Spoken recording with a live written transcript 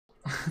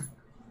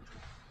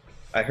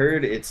I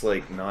heard it's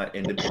like not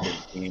independent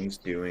teams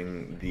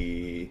doing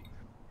the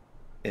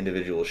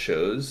individual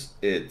shows.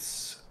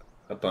 It's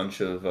a bunch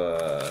of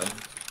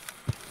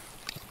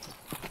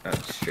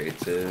straight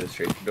to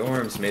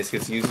dorms. Mace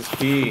gets to use his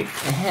key.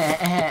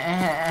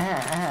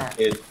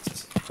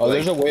 It's Oh, like,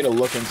 there's a way to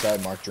look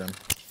inside Mark's room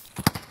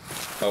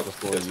oh,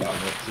 before just you stop.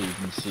 so you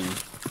can see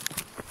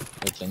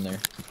what's in there.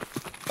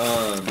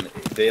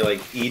 They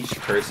like each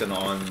person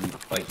on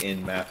like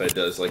in Mappa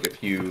does like a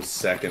few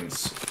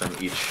seconds from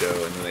each show,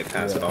 and then they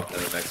pass it off to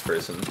the next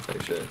person.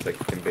 It's like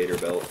a conveyor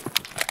belt.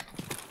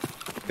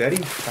 Very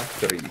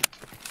factory.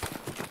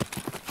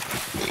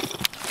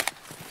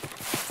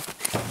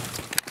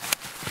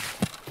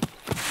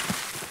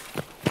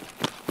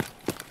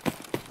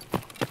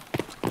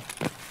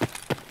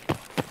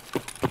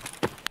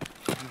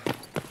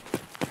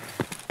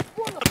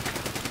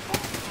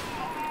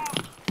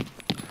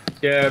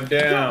 Scab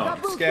down!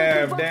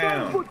 Scab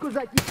down!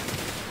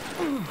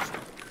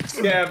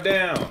 Scab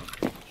down!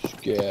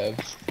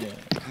 Scavs. Yeah.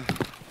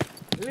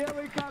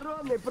 Левый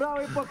коронный,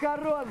 правый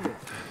похоронный.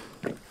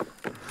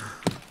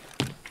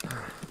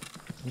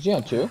 Is he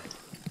on 2?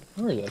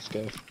 Where is that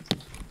scav?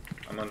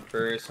 I'm on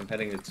first. I'm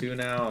heading to 2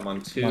 now. I'm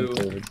on 2. I'm on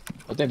 3rd.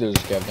 I think there's a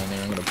scav down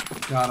there. I'm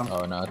gonna. Got him.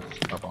 Oh no,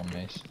 it's up on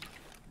Mace.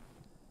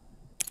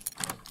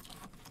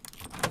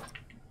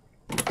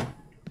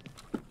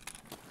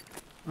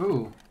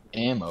 Ooh.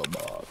 Ammo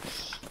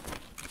box.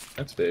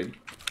 That's big.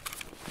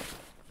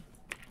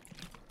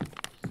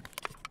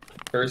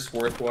 First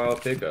worthwhile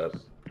pickup.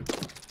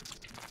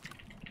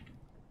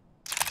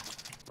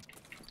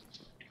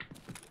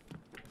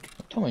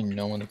 Tell me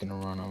no one's gonna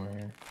run over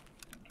here.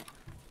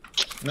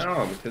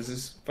 No, because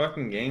this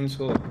fucking game's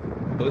full of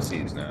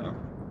pussies now.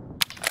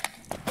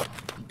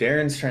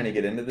 Darren's trying to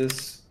get into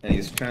this, and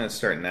he's trying to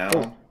start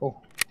now. Oh.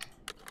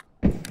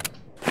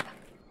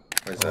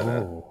 Where's that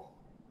at?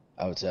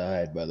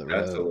 Outside by the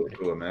That's a road.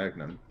 Lapua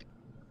Magnum.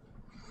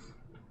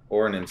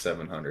 Or an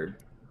M700.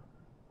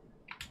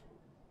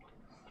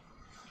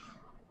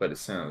 But it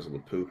sounds a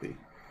little poopy.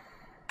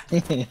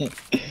 But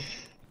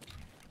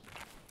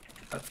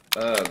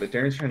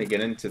Darren's trying to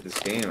get into this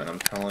game, and I'm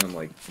telling him,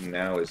 like,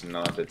 now is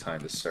not the time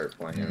to start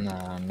playing.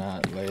 Nah,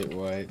 not late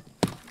white.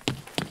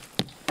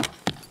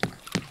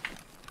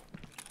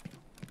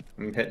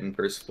 I'm hitting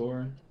first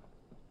floor.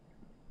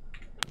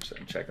 So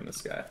I'm checking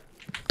this guy.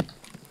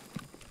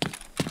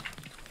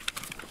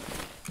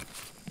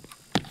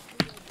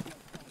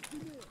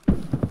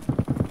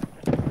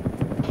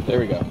 There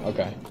we go.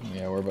 Okay.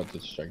 Yeah, we're about to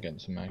start getting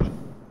some action.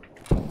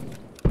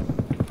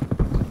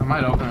 I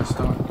might open a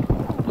store.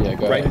 Yeah,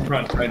 go Right ahead. in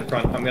front, right in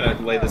front. I'm gonna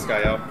lay this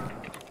guy out.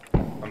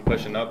 I'm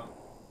pushing up.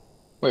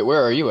 Wait,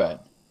 where are you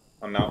at?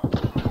 I'm out.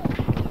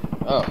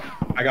 Oh,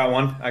 I got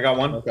one. I got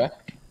one. okay.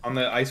 On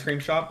the ice cream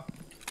shop.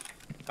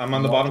 I'm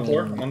on the bottom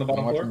floor. I'm on the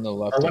bottom floor. The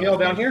left Are one of y'all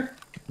down here?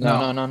 No.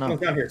 Someone's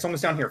down here.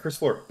 Someone's down here. First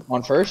floor.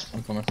 On first?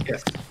 I'm coming.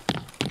 Yes.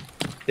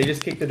 They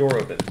just kicked the door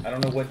open. I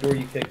don't know what door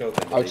you kick open.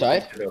 but they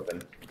Outside? kicked it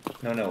open.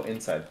 No,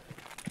 inside.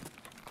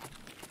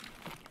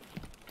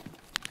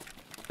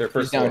 Their He's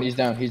first down, floor. he's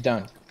down, he's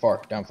down.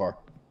 Far, down far.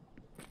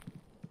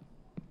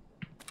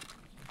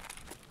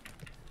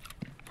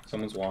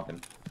 Someone's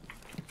walking.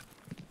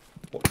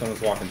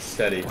 Someone's walking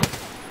steady.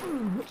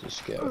 It's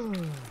a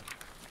scav.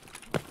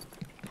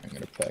 I'm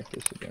gonna pack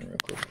this again real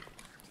quick.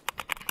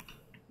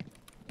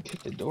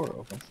 Kick the door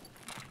open.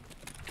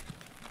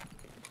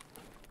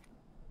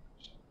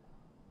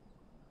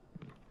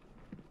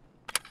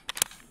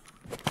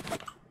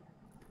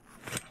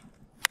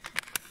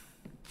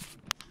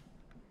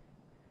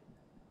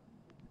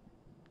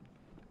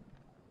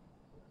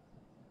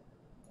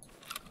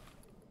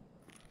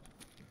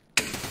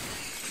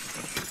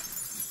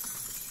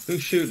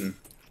 Who's shooting?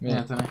 Me.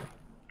 Anthony.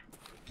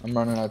 I'm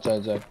running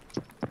outside, Zach.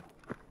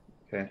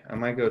 Okay, I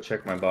might go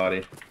check my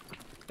body.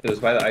 It was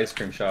by the ice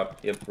cream shop.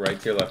 Yep, right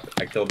to your left.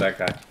 I killed that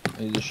guy.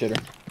 He's a shitter.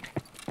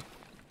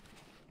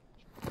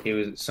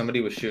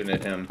 Somebody was shooting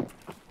at him.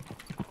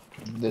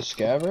 This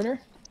scav right here?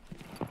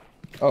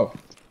 Oh,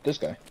 this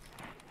guy.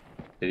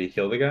 Did he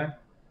kill the guy?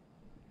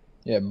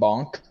 Yeah,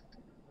 bonk.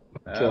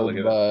 Ah, Killed look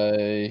at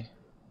that.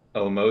 by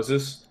Oh,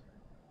 Moses?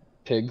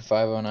 Pig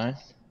 509.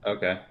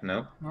 Okay,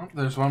 no. Oh,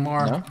 there's one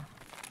more. No?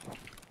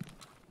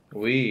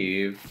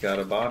 We've got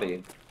a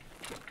body.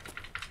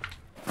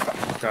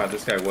 God,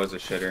 this guy was a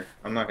shitter.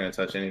 I'm not gonna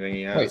touch anything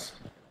he has. Wait.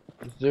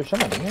 Is there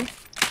someone in here?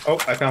 Oh,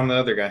 I found the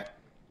other guy.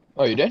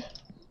 Oh, you did?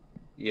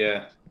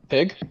 Yeah.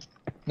 Pig?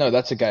 No,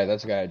 that's a guy.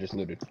 That's a guy I just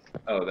looted.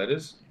 Oh, that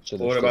is? So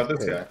Well, what there's about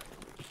this still guy?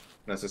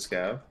 That's a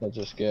scav. That's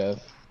a scav.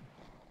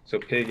 So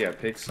Pig, yeah,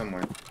 Pig's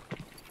somewhere.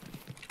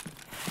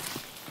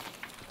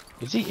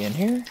 Is he in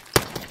here?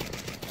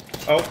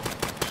 Oh!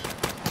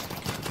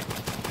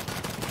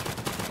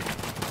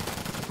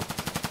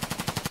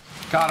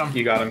 Got him.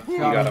 You got him. You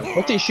got him.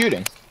 What's he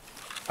shooting?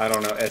 I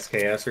don't know,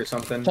 SKS or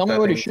something? Tell me That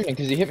what thing- he's shooting,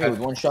 because he hit me with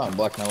one shot and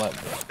blocked my leg.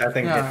 That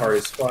thing hit Yeah. hard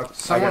as fuck.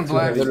 Someone I got two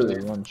blacked- heavy-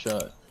 Literally one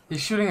shot.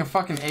 He's shooting a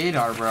fucking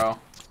ADAR, bro.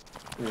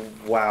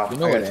 Wow. You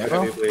know I what got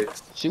ammo? 2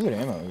 blades. See what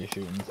ammo you're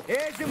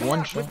shooting.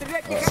 One shot.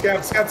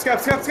 Scab, scab, scab,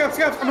 scab, scab,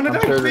 scab. I'm gonna die.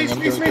 turtling, Space, I'm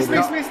space, doing space,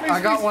 turtling. space, space,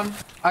 I got space. one.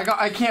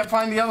 I can't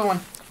find the other one.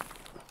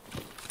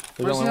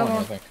 There's Where's only the one, other I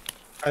one? think.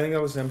 I think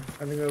that was him.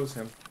 I think that was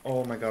him.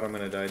 Oh my god, I'm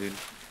gonna die, dude.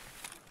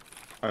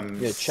 I'm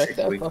Yeah, check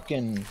sickly. that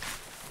fucking...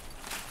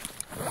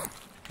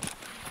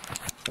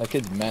 That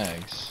kid's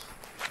mags.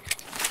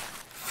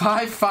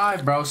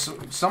 5-5, bro. So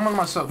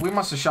we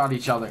must have shot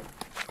each other.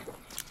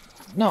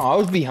 No, I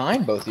was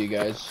behind both of you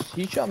guys.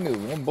 He shot me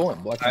with one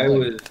bullet. Black I and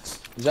leg. was.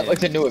 Is that like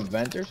the new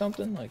event or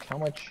something? Like how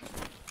much?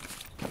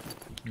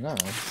 No,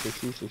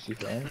 60,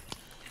 65.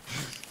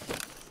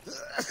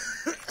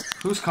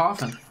 Who's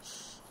coughing?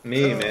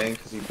 Me, man,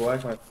 because he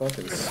blacked my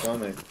fucking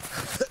stomach.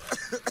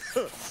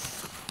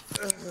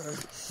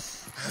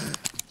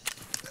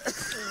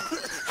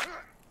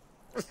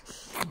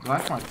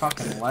 Black my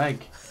fucking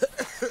leg.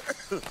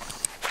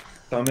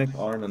 Stomach,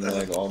 arm, and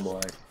leg all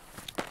black.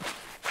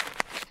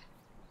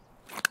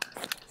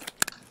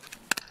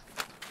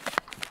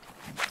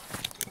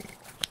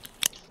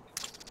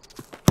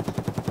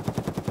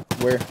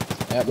 Where?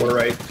 At We're where?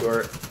 right to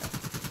our.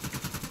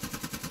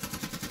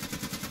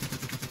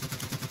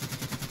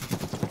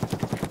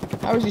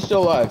 How is he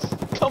still alive?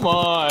 Come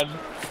on!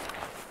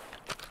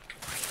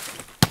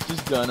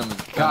 Just gun him.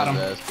 Got him.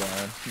 His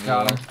ass down.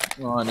 Got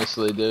him.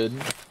 Honestly, dude.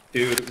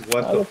 Dude,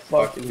 what How the the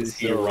fuck fuck is is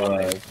he he still running?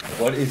 alive?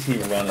 What is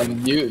he I'm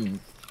running?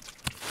 mutant.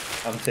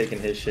 I'm taking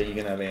his shit. You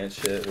can have Ant's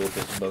shit. We'll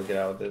just both get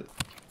out with it.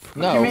 What do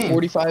you No, mean?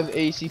 45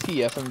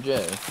 ACP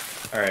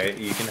FMJ. Alright,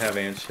 you can have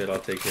Ant's shit. I'll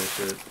take his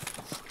shit.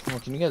 Come on,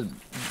 can you guys...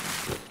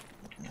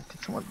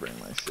 Can someone bring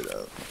my shit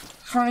out?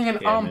 He's running an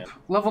Yeah, ump. man.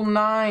 Level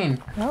 9.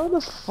 How the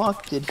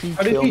fuck did he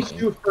How did kill he me?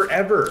 shoot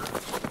forever?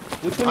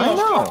 Which one I of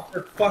y'all know. shot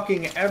for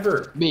fucking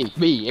ever? Me,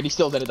 and he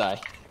still didn't die.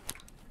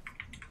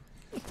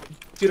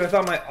 Dude, I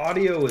thought my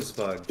audio was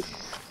bugged.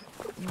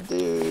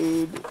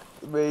 Dude,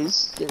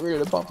 Mace, get rid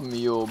of the pump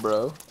mule,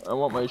 bro. I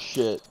want my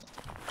shit.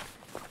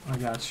 I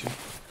got you.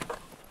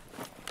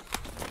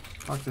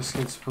 Fuck this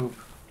kid's poop.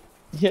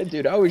 Yeah,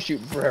 dude, I was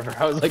shooting forever.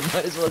 I was like,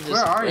 might as well just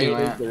Where are spray you in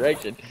his at?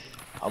 direction.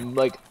 I'm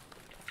like,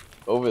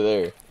 over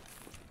there.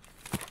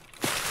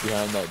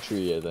 Behind that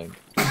tree, I think.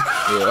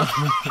 Yeah.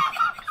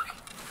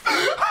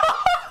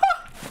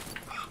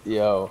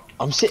 Yo,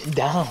 I'm sitting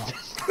down.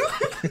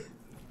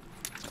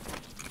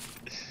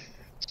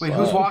 Wait,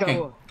 who's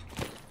walking?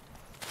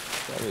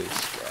 Probably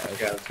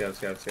Scab.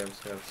 Scabs.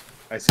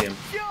 I see him.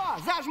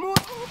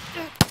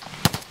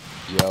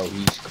 Yo,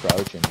 he's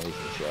crouching, making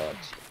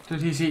shots.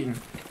 Dude, he's eating.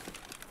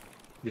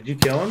 Did you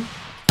kill him?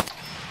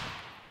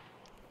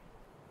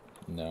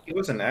 No. He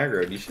wasn't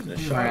aggroed. You shouldn't have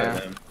He shot ran.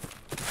 at him.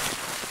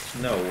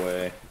 No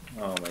way.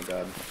 Oh my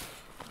god.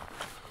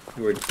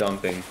 You were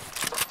dumping.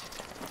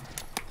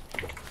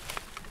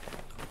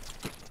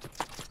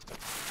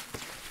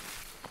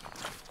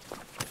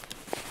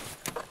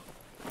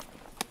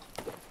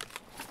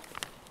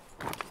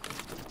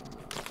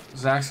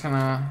 Zach's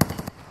gonna...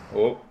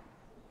 Oh.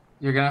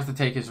 You're gonna have to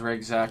take his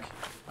rig, Zach.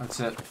 That's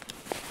it.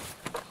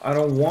 I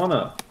don't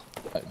wanna.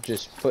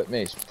 Just put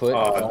Mace. Put.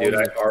 Oh, dude,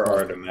 I all-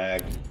 RR'd a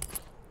mag.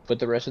 Put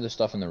the rest of the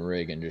stuff in the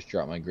rig and just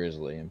drop my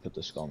grizzly and put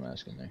the skull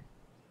mask in there.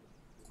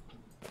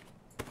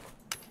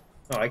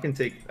 No, I can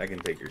take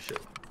your shit.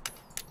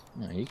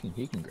 No, he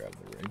can grab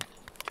the rig.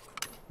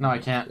 No, I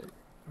can't.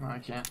 No, I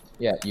can't.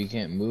 Yeah, you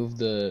can't move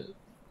the.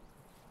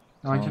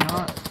 No, I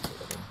cannot.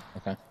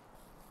 Okay.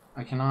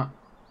 I cannot.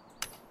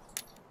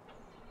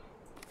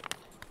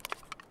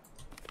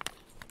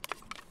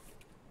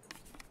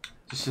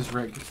 Just his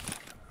rig.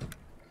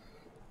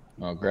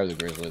 Oh, grab the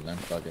grizzly then.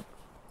 Fuck it.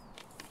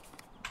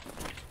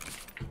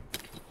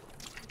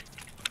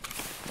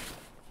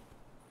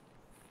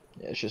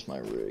 Yeah, it's just my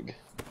rig.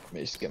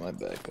 Mace, get my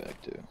backpack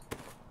too.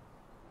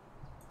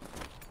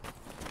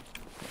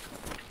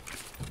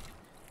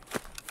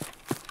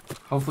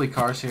 Hopefully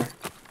Car's here.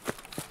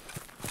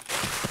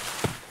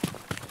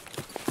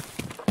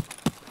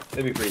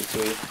 That'd be pretty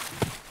sweet.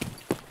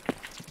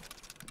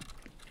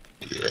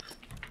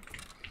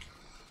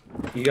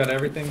 You got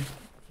everything?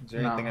 Is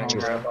there No, anything I hold can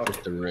grab off?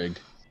 Just the rig.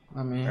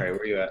 Let me... Alright,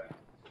 where you at?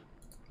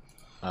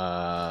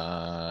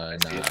 Nah,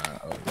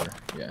 over.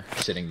 Yeah,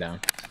 sitting down.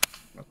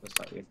 Oh, that's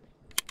not you.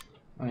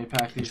 Let me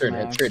pack these Straight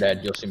mags. ahead,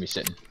 you'll see me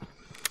sitting.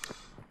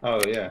 Oh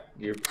yeah,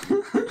 you're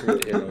really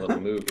hitting a little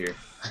move here.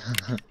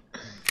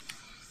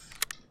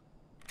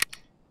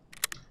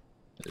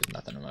 There's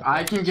nothing in my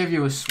I can give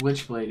you a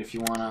switchblade if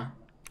you want a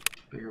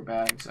bigger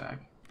bag, Zach.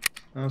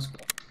 That's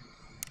cool.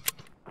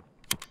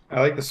 I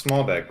like the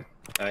small bag.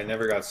 I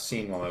never got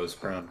seen while I was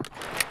prone.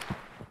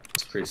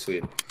 It's pretty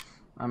sweet.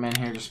 I'm in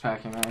here just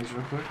packing mags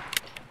real quick.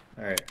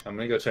 Alright, I'm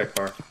gonna go check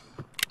car.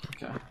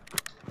 Okay.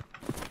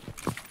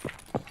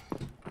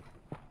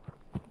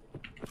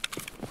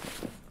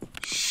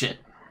 Shit.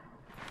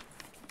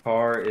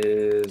 Car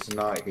is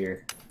not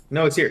here.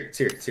 No, it's here. It's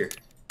here. It's here.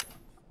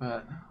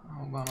 But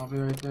hold on, I'll be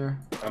right there.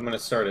 I'm gonna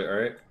start it. All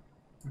right.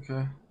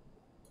 Okay.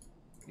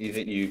 You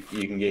think you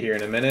can get here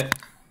in a minute?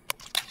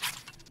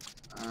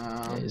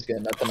 Yeah, he's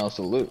got nothing else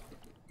to loot.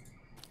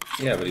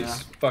 Yeah, but he's Yeah.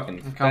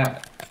 fucking I'm coming.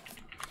 fat.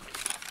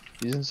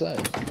 He's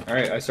inside.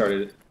 Alright, I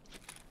started it.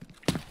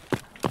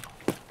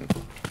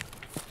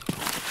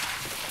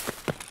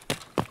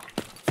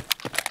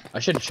 I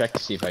should have checked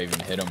to see if I even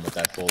hit him with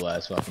that full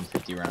ass fucking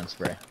 50-round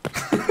spray.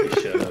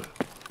 You shut up.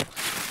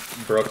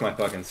 Broke my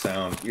fucking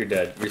sound. You're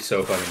dead. You're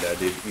so fucking dead,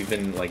 dude. You've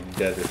been like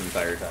dead this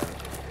entire time.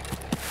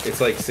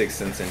 It's like 6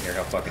 cents in here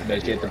how fucking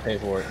dead You you have to are. pay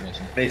for it,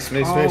 Mason. Mace,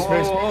 Mace, Oh, Mace,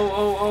 Mace.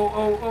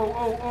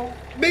 oh.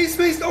 Mace,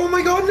 Mace, oh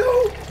my god,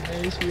 no!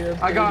 Mace, we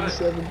have I got it.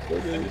 37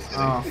 footage.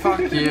 Oh, fuck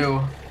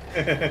you.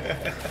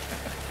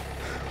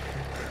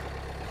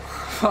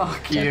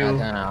 Fuck you.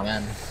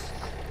 Man.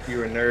 You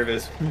were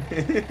nervous.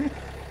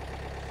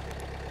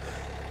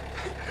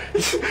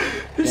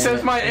 He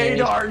says my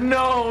ADAR.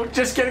 No,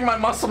 just getting my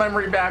muscle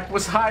memory back.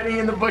 Was hiding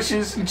in the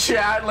bushes in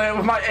chat land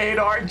with my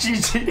ADAR.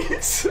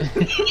 GG's.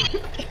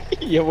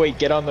 Yeah, wait,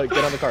 get on the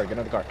car, get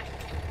on the car.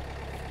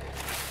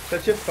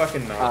 Such a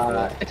fucking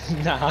knob.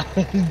 Nah,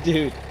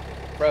 dude.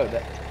 Bro,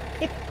 that...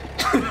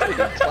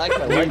 Like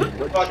my leg, You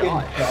good fucking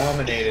shot.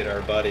 dominated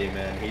our buddy,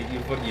 man.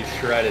 You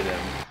shredded him.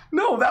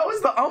 No, that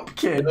was the ump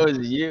kid. That was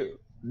you.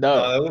 No,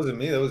 No. that wasn't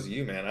me. That was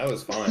you, man. I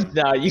was fine.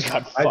 Nah, you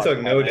got I fucked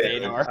took no by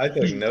damage. ADR. I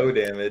took no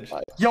damage.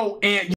 Yo, Ant.